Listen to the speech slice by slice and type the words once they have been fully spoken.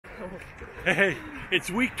Hey,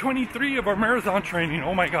 it's week 23 of our marathon training.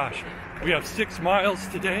 Oh my gosh. We have 6 miles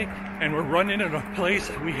today and we're running in a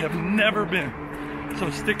place we have never been.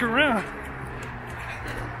 So stick around.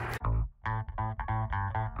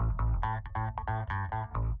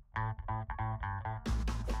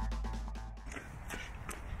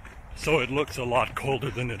 So it looks a lot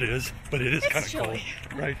colder than it is, but it is kind of cold,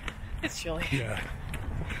 right? It's chilly. Yeah.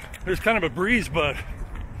 There's kind of a breeze, but...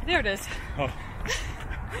 There it is. Oh,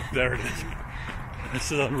 there it is.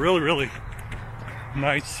 This is a really, really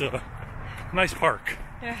nice, nice park.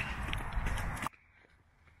 Yeah.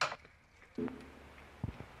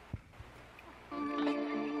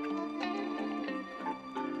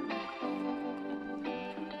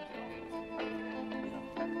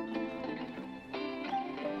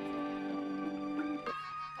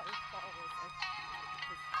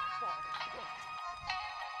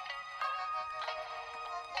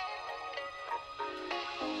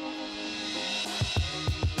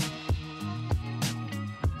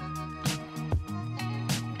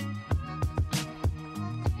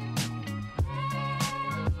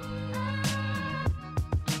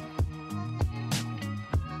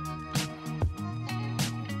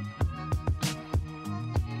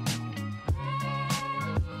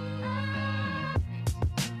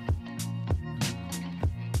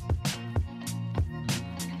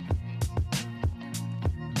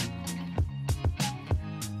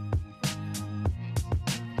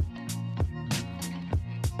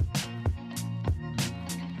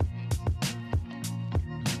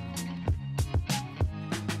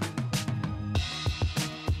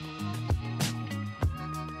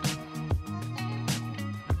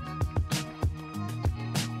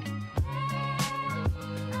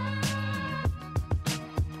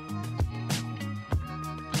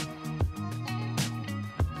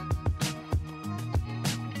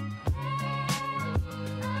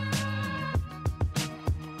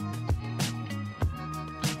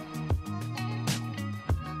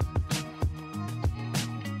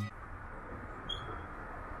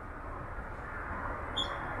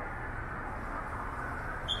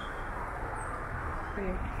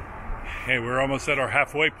 Hey, we're almost at our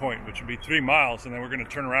halfway point, which would be 3 miles, and then we're going to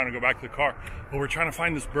turn around and go back to the car. But we're trying to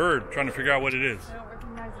find this bird, trying to figure out what it is. I don't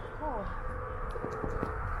recognize its call.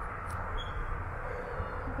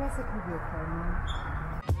 I guess it could be a cardinal.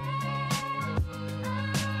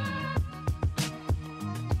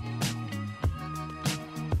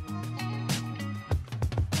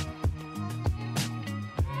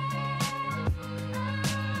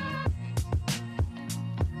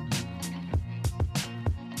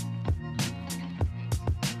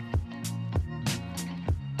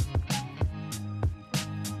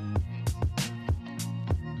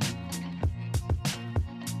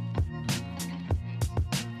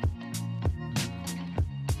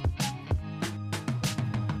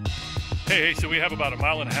 Hey, so we have about 1.5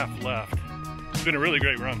 miles left. It's been a really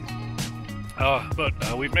great run. But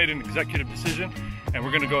we've made an executive decision and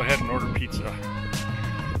we're gonna go ahead and order pizza.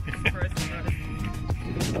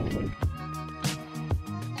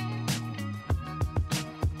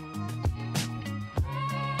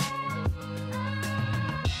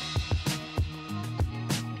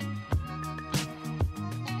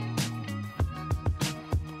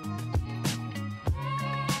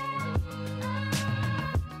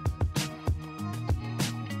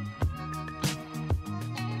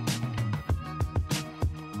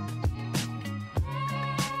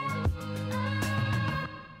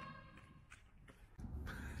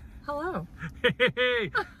 Hello.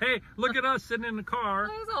 Hey, look at us sitting in the car.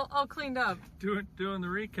 I was all cleaned up. Doing the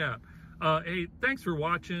recap. Hey, thanks for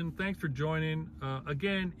watching. Thanks for joining.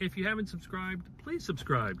 Again, if you haven't subscribed, please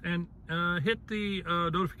subscribe and hit the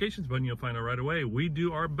notifications button. You'll find out right away. We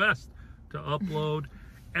do our best to upload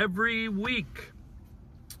every week.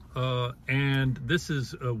 And this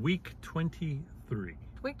is week 23.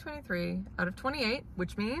 Week 23 out of 28,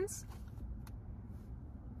 which means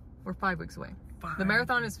we're 5 weeks away. The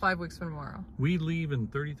marathon is 5 weeks from tomorrow. We leave in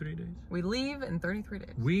 33 days? We leave in 33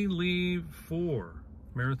 days. We leave for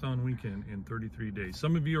marathon weekend in 33 days.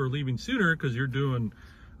 Some of you are leaving sooner because you're doing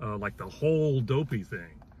like the whole dopey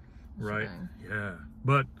thing, right? Yeah,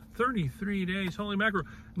 but 33 days, holy mackerel.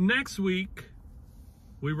 Next week,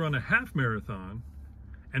 we run a half marathon,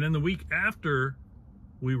 and then the week after,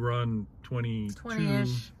 we run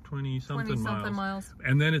 20-something miles.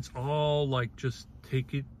 And then it's all like, just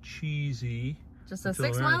take it cheesy. Just a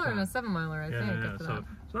 6 miler and a 7 miler, I think. So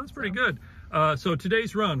that's pretty good. So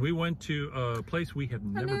today's run, we went to a place we have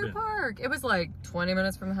never been. A new park. It was like 20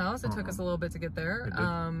 minutes from the house. It took us a little bit to get there.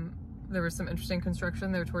 There was some interesting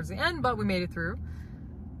construction there towards the end, but we made it through.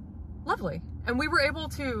 Lovely. And we were able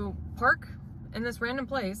to park in this random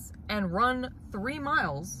place and run 3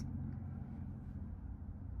 miles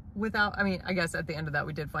without, I mean, I guess at the end of that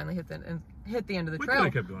we did finally hit the end of the trail. Could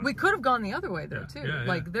have kept going. We could have gone the other way though too. Yeah,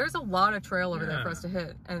 like there's a lot of trail over there for us to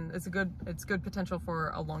hit, and it's good potential for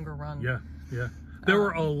a longer run. Yeah. There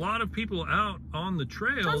were a lot of people out on the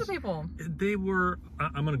trails. Tons of people. They were,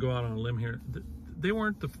 I'm going to go out on a limb here. They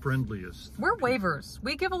weren't the friendliest. We're wavers.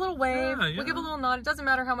 We give a little wave. Yeah. We give a little nod. It doesn't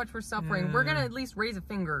matter how much we're suffering. Yeah. We're going to at least raise a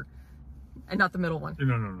finger, and not the middle one.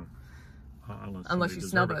 No. Unless you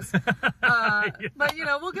snub us. But, you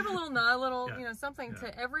know, we'll give a little nod, a little, you know, something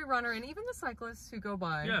to every runner, and even the cyclists who go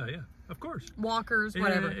by. Yeah, of course. Walkers,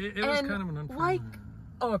 whatever. It was kind of an unfair. Like,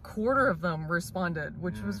 a quarter of them responded,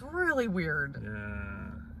 which was really weird.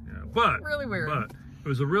 Yeah. But really weird. But it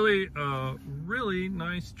was a really, really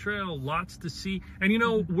nice trail. Lots to see, and you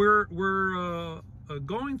know, we're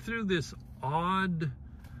going through this odd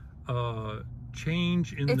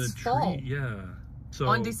change in the fall. tree. Yeah. So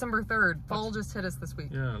on December 3rd, fall just hit us this week.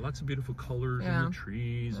 Yeah, lots of beautiful colors in the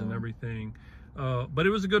trees and everything. But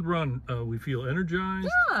it was a good run. We feel energized.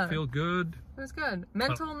 Yeah. Feel good. It was good.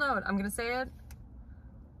 Mental note. I'm gonna say it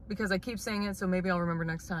because I keep saying it, so maybe I'll remember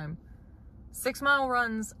next time. 6-mile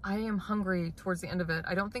runs, I am hungry towards the end of it.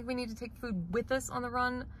 I don't think we need to take food with us on the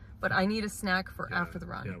run, but I need a snack for after the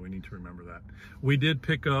run. Yeah, we need to remember that. We did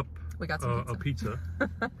pick up we got some a pizza.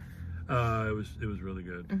 It was really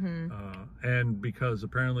good. And because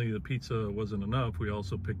apparently the pizza wasn't enough, we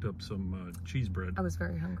also picked up some cheese bread. I was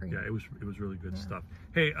very hungry. Yeah, it was really good stuff.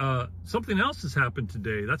 Hey, something else has happened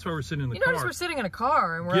today. That's why we're sitting in the car. You notice we're sitting in a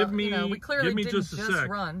car, and we're we clearly didn't just a sec.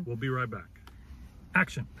 run. We'll be right back.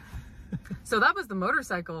 Action. So that was the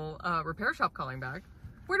motorcycle repair shop calling back.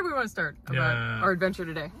 Where do we want to start about our adventure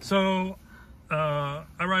today? So I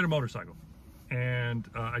ride a motorcycle, and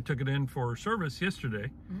I took it in for service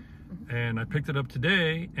yesterday. And I picked it up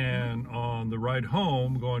today, and on the ride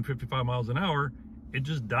home, going 55 miles an hour, it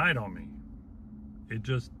just died on me. It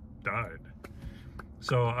just died.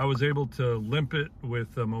 So I was able to limp it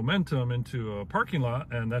with momentum into a parking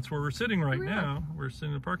lot, and that's where we're sitting right now. We're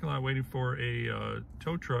sitting in the parking lot waiting for a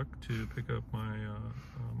tow truck to pick up my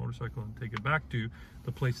motorcycle and take it back to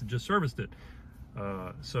the place that just serviced it.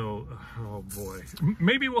 Oh boy.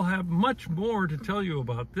 Maybe we'll have much more to tell you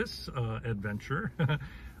about this adventure.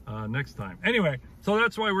 Next time. Anyway, so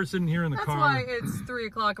that's why we're sitting here in the car. That's why it's 3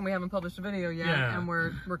 o'clock and we haven't published a video yet, and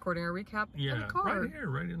we're recording our recap in the car. Right here,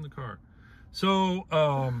 right in the car. So,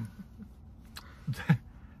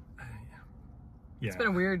 it's been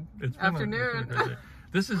a weird afternoon.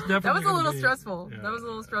 This is definitely that was a little stressful. Yeah, that was a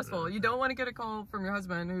little stressful. You don't want to get a call from your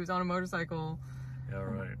husband who's on a motorcycle. Yeah,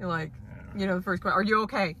 right. You're like, you know, the first question, are you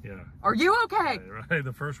okay? Yeah. Are you okay? Right.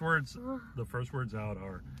 The first words out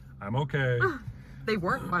are, I'm okay. They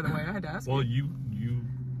weren't, by the way. I had to ask. Well, you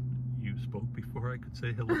spoke before I could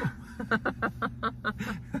say hello.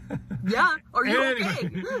 Yeah. Are you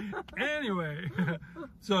okay? Anyway,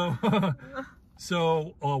 so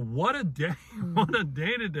what a day! What a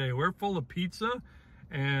day today. We're full of pizza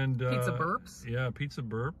and pizza burps. Yeah, pizza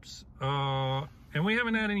burps. And we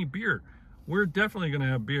haven't had any beer. We're definitely going to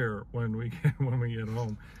have beer when we get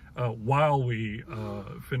home. While we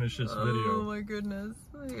finish this video. Oh my goodness.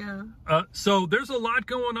 Yeah. So there's a lot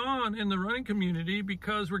going on in the running community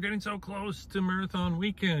because we're getting so close to marathon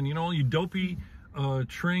weekend. You know, you dopey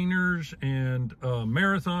trainers and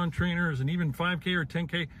marathon trainers and even 5K or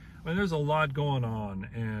 10K. I mean, there's a lot going on,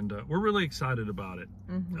 and we're really excited about it.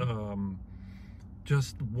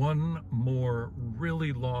 Just one more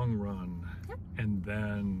really long run, and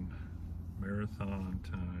then marathon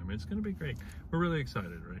time. It's going to be great. We're really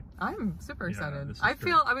excited, right? I'm super excited.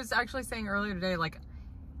 I was actually saying earlier today, like,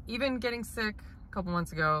 even getting sick a couple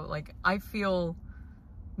months ago, like, I feel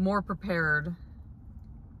more prepared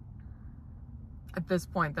at this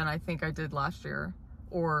point than I think I did last year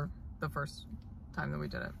or the first time that we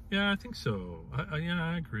did it. Yeah, I think so.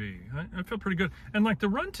 I agree. I feel pretty good. And like the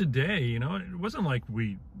run today, you know, it wasn't like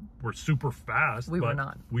we were super fast. We were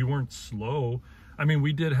not. We weren't slow. I mean,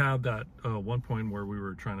 we did have that one point where we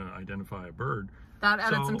were trying to identify a bird. That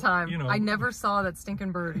added some time. You know, I never saw that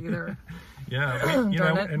stinking bird either. Yeah,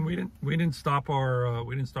 and we didn't stop our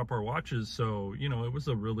watches, so you know it was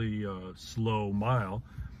a really slow mile,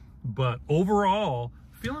 but overall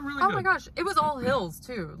feeling really good. Oh my gosh, it was all hills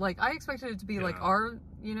too. Like I expected it to be like our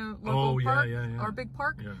local park, our big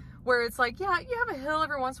park, where it's like you have a hill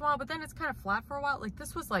every once in a while, but then it's kind of flat for a while. Like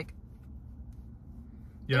this was like.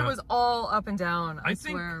 Yeah. It was all up and down, I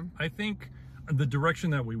swear. I think the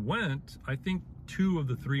direction that we went, I think 2 of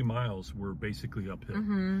the 3 miles were basically uphill.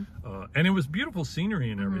 Mm-hmm. And it was beautiful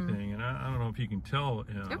scenery and everything. And I don't know if you can tell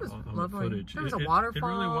It was on lovely. the footage. There was a waterfall.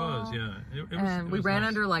 It really was, yeah. And we ran nice.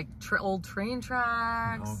 under like old train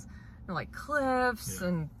tracks. And like cliffs,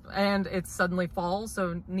 and it suddenly falls,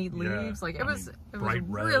 so neat leaves. Like it was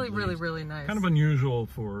really, really, really nice. Kind of unusual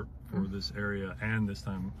for this area and this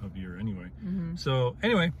time of year, anyway. So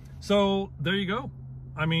anyway, so there you go.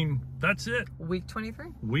 I mean, that's it. Week 23.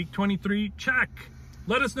 Week 23, check.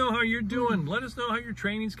 Let us know how you're doing. Let us know how your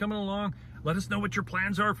training's coming along. Let us know what your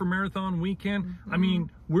plans are for marathon weekend. I mean,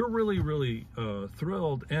 we're really, really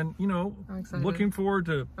thrilled, and looking forward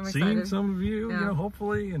to seeing some of you,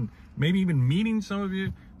 hopefully, and maybe even meeting some of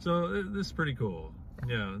you. So this is pretty cool.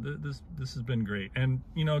 Yeah, this has been great. And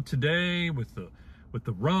today with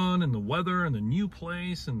the run and the weather and the new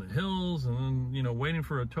place and the hills and then waiting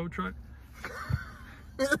for a tow truck.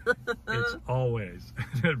 It's always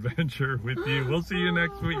an adventure with you. We'll see you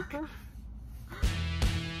next week.